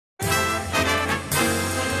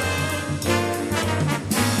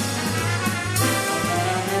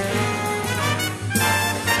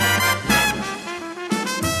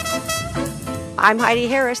I'm Heidi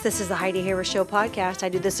Harris. This is the Heidi Harris Show podcast. I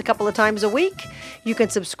do this a couple of times a week. You can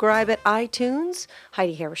subscribe at iTunes,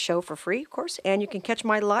 Heidi Harris Show for free, of course, and you can catch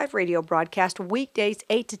my live radio broadcast weekdays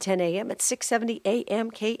 8 to 10 a.m. at 670 a.m.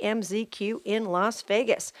 KMZQ in Las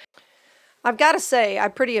Vegas. I've got to say,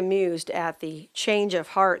 I'm pretty amused at the change of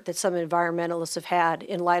heart that some environmentalists have had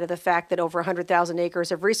in light of the fact that over 100,000 acres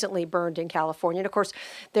have recently burned in California. And of course,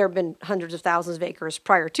 there have been hundreds of thousands of acres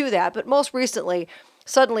prior to that, but most recently,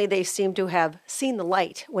 suddenly they seem to have seen the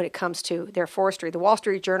light when it comes to their forestry. The Wall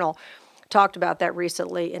Street Journal talked about that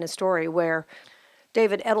recently in a story where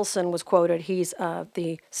David Edelson was quoted. He's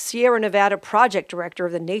the Sierra Nevada project director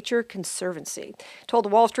of the Nature Conservancy. Told the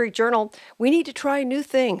Wall Street Journal, "We need to try new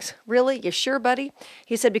things." "Really? You sure, buddy?"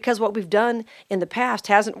 He said, "Because what we've done in the past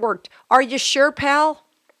hasn't worked." "Are you sure, pal?"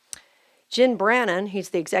 Jim Brannon,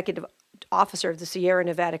 he's the executive officer of the Sierra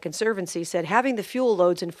Nevada Conservancy, said having the fuel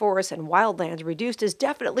loads in forests and wildlands reduced is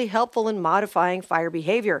definitely helpful in modifying fire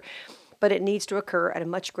behavior, but it needs to occur at a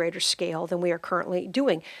much greater scale than we are currently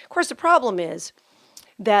doing. Of course, the problem is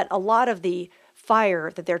that a lot of the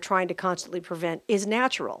fire that they're trying to constantly prevent is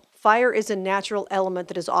natural. Fire is a natural element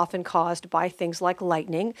that is often caused by things like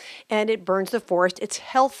lightning, and it burns the forest. It's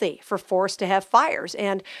healthy for forests to have fires,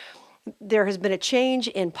 and there has been a change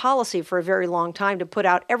in policy for a very long time to put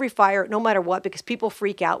out every fire, no matter what, because people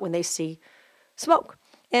freak out when they see smoke.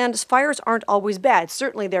 And fires aren't always bad.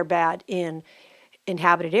 Certainly they're bad in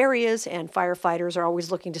inhabited areas, and firefighters are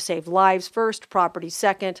always looking to save lives first, property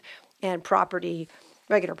second, and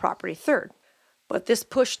regular property third. But this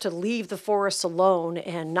push to leave the forests alone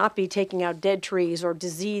and not be taking out dead trees or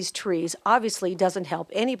diseased trees obviously doesn't help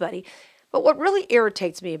anybody. But what really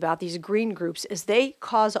irritates me about these green groups is they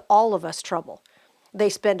cause all of us trouble. They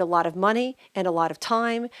spend a lot of money and a lot of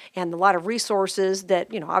time and a lot of resources that,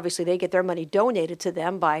 obviously they get their money donated to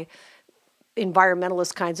them by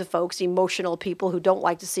environmentalist kinds of folks, emotional people who don't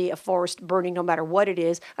like to see a forest burning no matter what it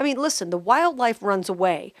is. I mean, listen, the wildlife runs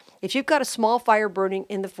away. If you've got a small fire burning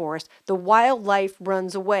in the forest, the wildlife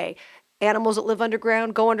runs away. Animals that live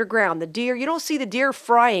underground go underground. The deer, you don't see the deer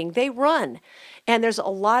frying, they run. And there's a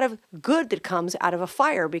lot of good that comes out of a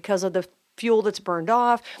fire because of the fuel that's burned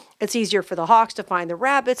off. It's easier for the hawks to find the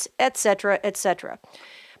rabbits, etc., etc.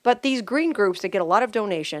 But these green groups that get a lot of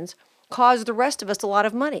donations cause the rest of us a lot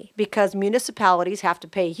of money because municipalities have to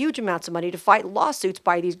pay huge amounts of money to fight lawsuits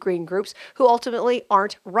by these green groups who ultimately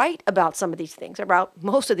aren't right about some of these things, about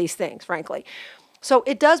most of these things, frankly. So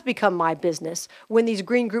it does become my business when these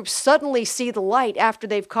green groups suddenly see the light after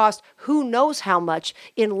they've cost who knows how much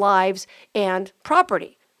in lives and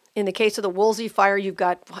property. In the case of the Woolsey fire, you've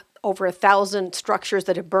got over 1,000 structures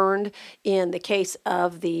that have burned. In the case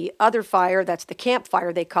of the other fire, that's the Camp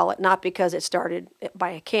Fire, they call it, not because it started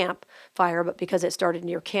by a camp fire, but because it started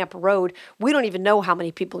near Camp Road. We don't even know how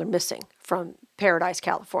many people are missing from Paradise,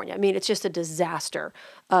 California. I mean, it's just a disaster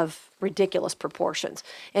of ridiculous proportions.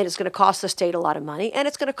 And it's going to cost the state a lot of money, and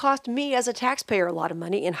it's going to cost me as a taxpayer a lot of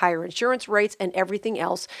money in higher insurance rates and everything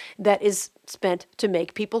else that is spent to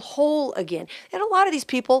make people whole again. And a lot of these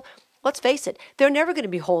people, let's face it, they're never going to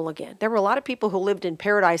be whole again. There were a lot of people who lived in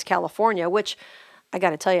Paradise, California, which I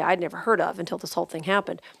got to tell you, I'd never heard of until this whole thing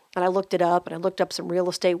happened. And I looked it up, and I looked up some real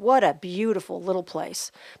estate. What a beautiful little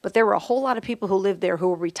place. But there were a whole lot of people who lived there who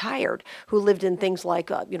were retired, who lived in things like,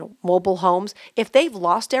 mobile homes. If they've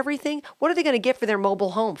lost everything, what are they going to get for their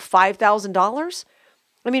mobile home? $5,000?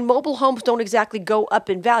 I mean, mobile homes don't exactly go up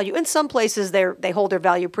in value. In some places, they hold their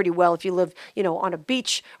value pretty well if you live, on a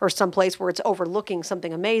beach or someplace where it's overlooking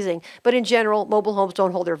something amazing. But in general, mobile homes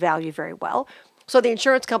don't hold their value very well. So the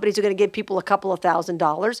insurance companies are going to give people a couple of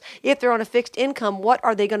 $1,000s. If they're on a fixed income, what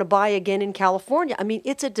are they going to buy again in California? I mean,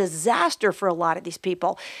 it's a disaster for a lot of these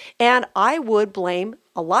people. And I would blame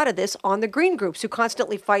a lot of this on the green groups who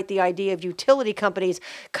constantly fight the idea of utility companies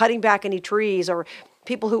cutting back any trees, or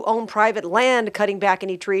people who own private land cutting back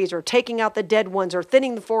any trees, or taking out the dead ones, or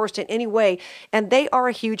thinning the forest in any way. And they are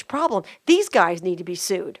a huge problem. These guys need to be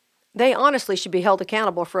sued. They honestly should be held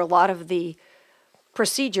accountable for a lot of the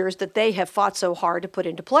procedures that they have fought so hard to put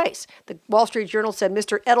into place. The Wall Street Journal said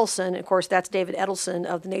Mr. Edelson, of course that's David Edelson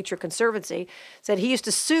of the Nature Conservancy, said he used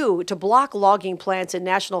to sue to block logging plants in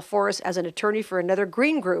national forests as an attorney for another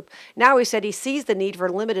green group. Now he said he sees the need for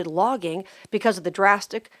limited logging because of the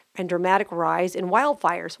drastic and dramatic rise in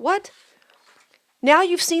wildfires. What? Now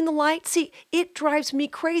you've seen the light? See, it drives me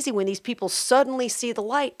crazy when these people suddenly see the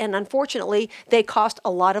light, and unfortunately, they cost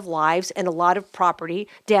a lot of lives and a lot of property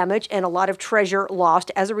damage and a lot of treasure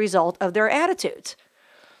lost as a result of their attitudes.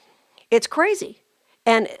 It's crazy.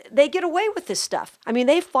 And they get away with this stuff. I mean,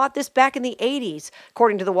 they fought this back in the 80s,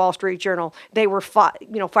 according to the Wall Street Journal. They were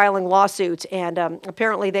filing lawsuits, and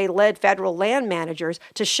apparently they led federal land managers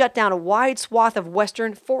to shut down a wide swath of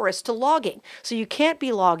western forests to logging. So you can't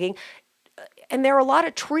be logging. And there are a lot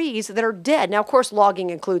of trees that are dead. Now, of course, logging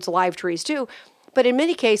includes live trees too. But in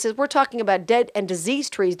many cases, we're talking about dead and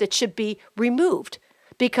diseased trees that should be removed,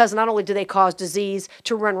 because not only do they cause disease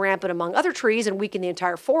to run rampant among other trees and weaken the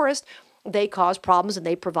entire forest, they cause problems and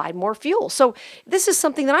they provide more fuel. So this is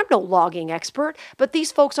something that I'm no logging expert, but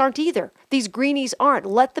these folks aren't either. These greenies aren't.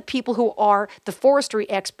 Let the people who are the forestry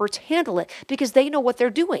experts handle it, because they know what they're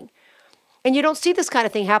doing. And you don't see this kind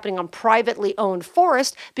of thing happening on privately owned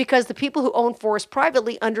forest, because the people who own forest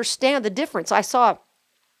privately understand the difference. I saw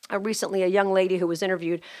recently a young lady who was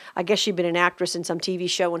interviewed. I guess she'd been an actress in some TV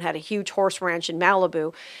show and had a huge horse ranch in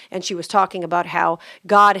Malibu. And she was talking about how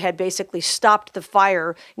God had basically stopped the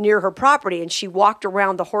fire near her property. And she walked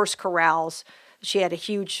around the horse corrals. She had a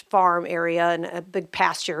huge farm area and a big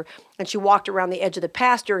pasture. And she walked around the edge of the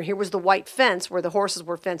pasture. And here was the white fence where the horses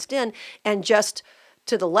were fenced in. And just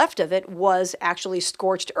to the left of it was actually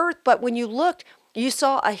scorched earth. But when you looked, you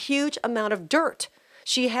saw a huge amount of dirt.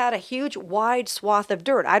 She had a huge, wide swath of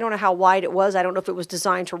dirt. I don't know how wide it was. I don't know if it was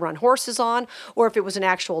designed to run horses on or if it was an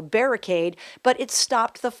actual barricade, but it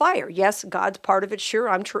stopped the fire. Yes, God's part of it. Sure,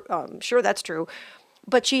 I'm sure that's true.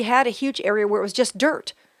 But she had a huge area where it was just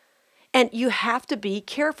dirt. And you have to be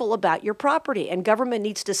careful about your property, and government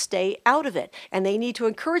needs to stay out of it. And they need to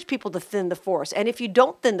encourage people to thin the forest. And if you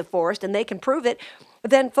don't thin the forest, and they can prove it,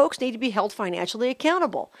 then folks need to be held financially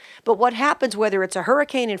accountable. But what happens, whether it's a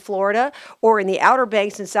hurricane in Florida or in the Outer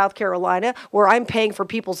Banks in South Carolina, where I'm paying for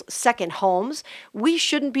people's second homes, we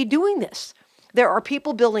shouldn't be doing this. There are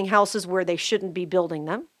people building houses where they shouldn't be building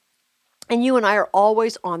them. And you and I are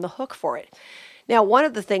always on the hook for it. Now, one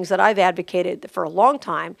of the things that I've advocated for a long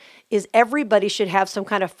time is everybody should have some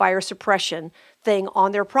kind of fire suppression thing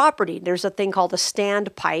on their property. There's a thing called a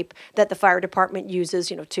standpipe that the fire department uses,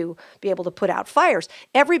 to be able to put out fires.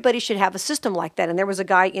 Everybody should have a system like that. And there was a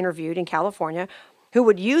guy interviewed in California who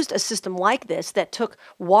had used a system like this that took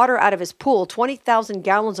water out of his pool, 20,000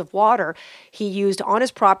 gallons of water he used on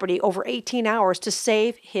his property over 18 hours to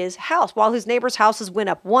save his house, while his neighbors' houses went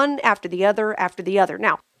up one after the other after the other.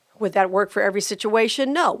 Now, would that work for every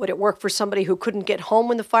situation? No. Would it work for somebody who couldn't get home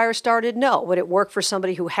when the fire started? No. Would it work for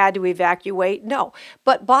somebody who had to evacuate? No.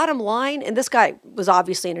 But bottom line, and this guy was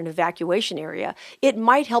obviously in an evacuation area, it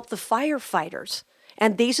might help the firefighters.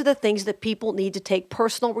 And these are the things that people need to take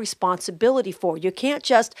personal responsibility for. You can't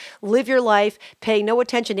just live your life, pay no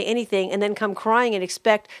attention to anything, and then come crying and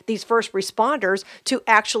expect these first responders to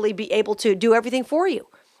actually be able to do everything for you.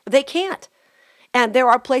 They can't. And there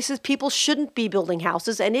are places people shouldn't be building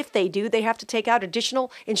houses. And if they do, they have to take out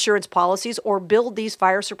additional insurance policies or build these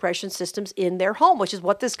fire suppression systems in their home, which is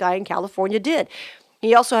what this guy in California did.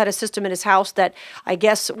 He also had a system in his house that I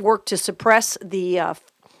guess worked to suppress the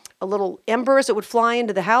little embers that would fly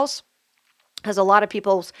into the house. As a lot of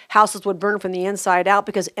people's houses would burn from the inside out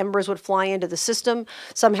because embers would fly into the system,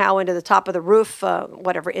 somehow into the top of the roof,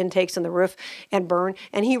 whatever intakes in the roof, and burn.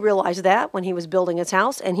 And he realized that when he was building his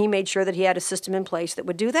house, and he made sure that he had a system in place that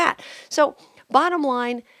would do that. So bottom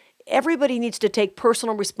line, everybody needs to take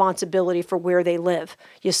personal responsibility for where they live.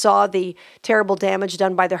 You saw the terrible damage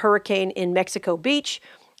done by the hurricane in Mexico Beach,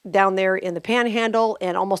 down there in the Panhandle,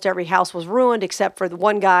 and almost every house was ruined except for the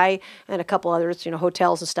one guy and a couple others,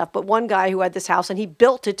 hotels and stuff. But one guy who had this house, and he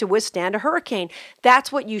built it to withstand a hurricane.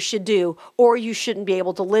 That's what you should do, or you shouldn't be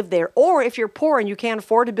able to live there. Or if you're poor and you can't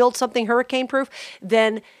afford to build something hurricane-proof,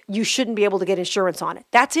 then you shouldn't be able to get insurance on it.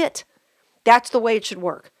 That's it. That's the way it should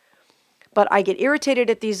work. But I get irritated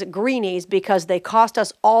at these greenies because they cost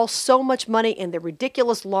us all so much money in the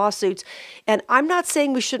ridiculous lawsuits. And I'm not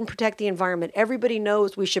saying we shouldn't protect the environment. Everybody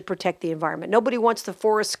knows we should protect the environment. Nobody wants the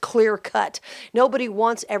forest clear cut. Nobody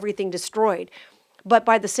wants everything destroyed. But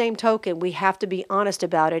by the same token, we have to be honest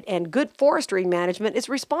about it. And good forestry management is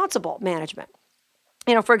responsible management.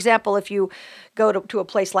 For example, if you go to a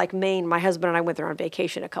place like Maine, my husband and I went there on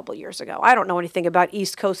vacation a couple of years ago. I don't know anything about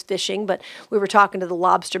East Coast fishing, but we were talking to the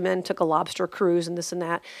lobstermen, took a lobster cruise and this and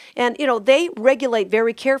that. And, they regulate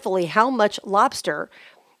very carefully how much lobster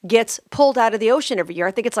gets pulled out of the ocean every year.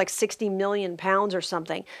 I think it's like 60 million pounds or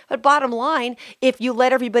something. But bottom line, if you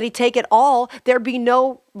let everybody take it all, there'd be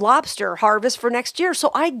no lobster harvest for next year. So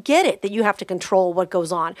I get it that you have to control what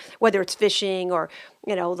goes on, whether it's fishing or,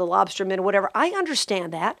 the lobstermen or whatever. I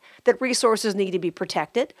understand that resources need to be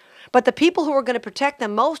protected. But the people who are going to protect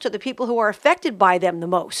them most are the people who are affected by them the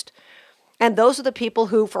most. And those are the people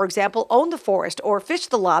who, for example, own the forest or fish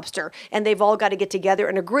the lobster. And they've all got to get together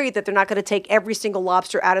and agree that they're not going to take every single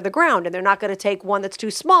lobster out of the ground. And they're not going to take one that's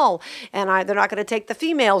too small. And they're not going to take the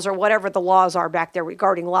females or whatever the laws are back there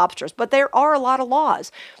regarding lobsters. But there are a lot of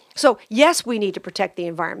laws. So, yes, we need to protect the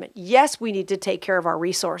environment. Yes, we need to take care of our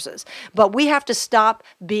resources. But we have to stop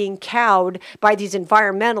being cowed by these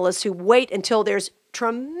environmentalists who wait until there's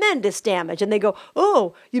tremendous damage. And they go,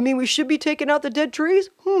 oh, you mean we should be taking out the dead trees?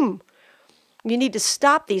 You need to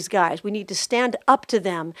stop these guys. We need to stand up to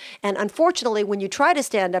them. And unfortunately, when you try to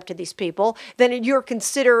stand up to these people, then you're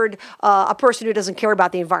considered a person who doesn't care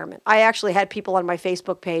about the environment. I actually had people on my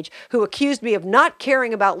Facebook page who accused me of not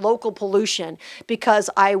caring about local pollution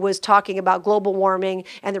because I was talking about global warming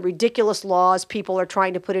and the ridiculous laws people are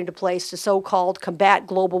trying to put into place to so-called combat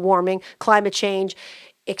global warming, climate change,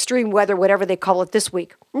 extreme weather, whatever they call it this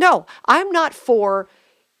week. No, I'm not for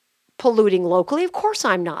polluting locally. Of course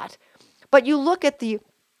I'm not. But you look at the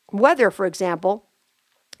weather, for example,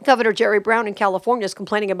 Governor Jerry Brown in California is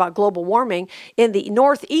complaining about global warming. In the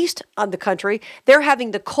northeast of the country, they're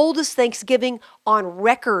having the coldest Thanksgiving on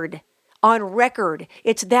record. On record.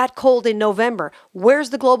 It's that cold in November.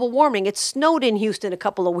 Where's the global warming? It snowed in Houston a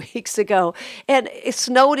couple of weeks ago, and it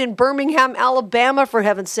snowed in Birmingham, Alabama, for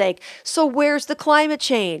heaven's sake. So where's the climate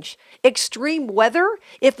change? Extreme weather?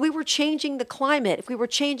 If we were changing the climate, if we were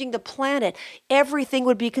changing the planet, everything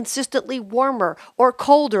would be consistently warmer or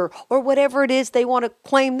colder or whatever it is they want to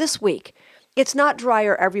claim this week. It's not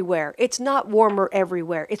drier everywhere. It's not warmer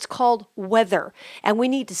everywhere. It's called weather. And we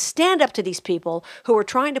need to stand up to these people who are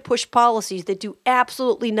trying to push policies that do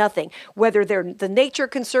absolutely nothing, whether they're the Nature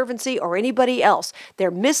Conservancy or anybody else.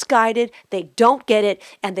 They're misguided, they don't get it,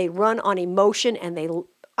 and they run on emotion, and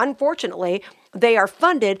unfortunately, they are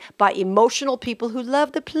funded by emotional people who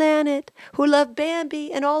love the planet, who love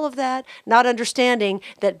Bambi and all of that, not understanding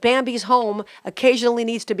that Bambi's home occasionally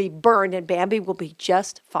needs to be burned and Bambi will be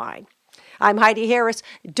just fine. I'm Heidi Harris.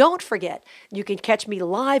 Don't forget, you can catch me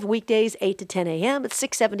live weekdays 8 to 10 a.m. at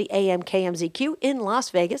 670 a.m. KMZQ in Las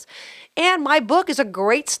Vegas. And my book is a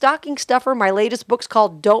great stocking stuffer. My latest book's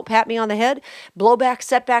called Don't Pat Me on the Head, Blowbacks,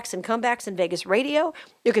 Setbacks, and Comebacks in Vegas Radio.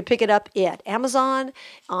 You can pick it up at Amazon,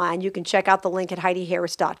 and you can check out the link at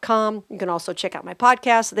HeidiHarris.com. You can also check out my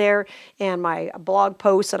podcast there and my blog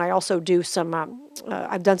posts, and I also do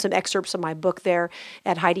I've done some excerpts of my book there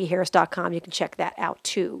at HeidiHarris.com. You can check that out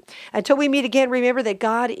too. Until we meet again, remember that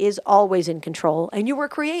God is always in control and you were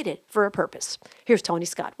created for a purpose. Here's Tony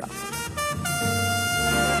Scott.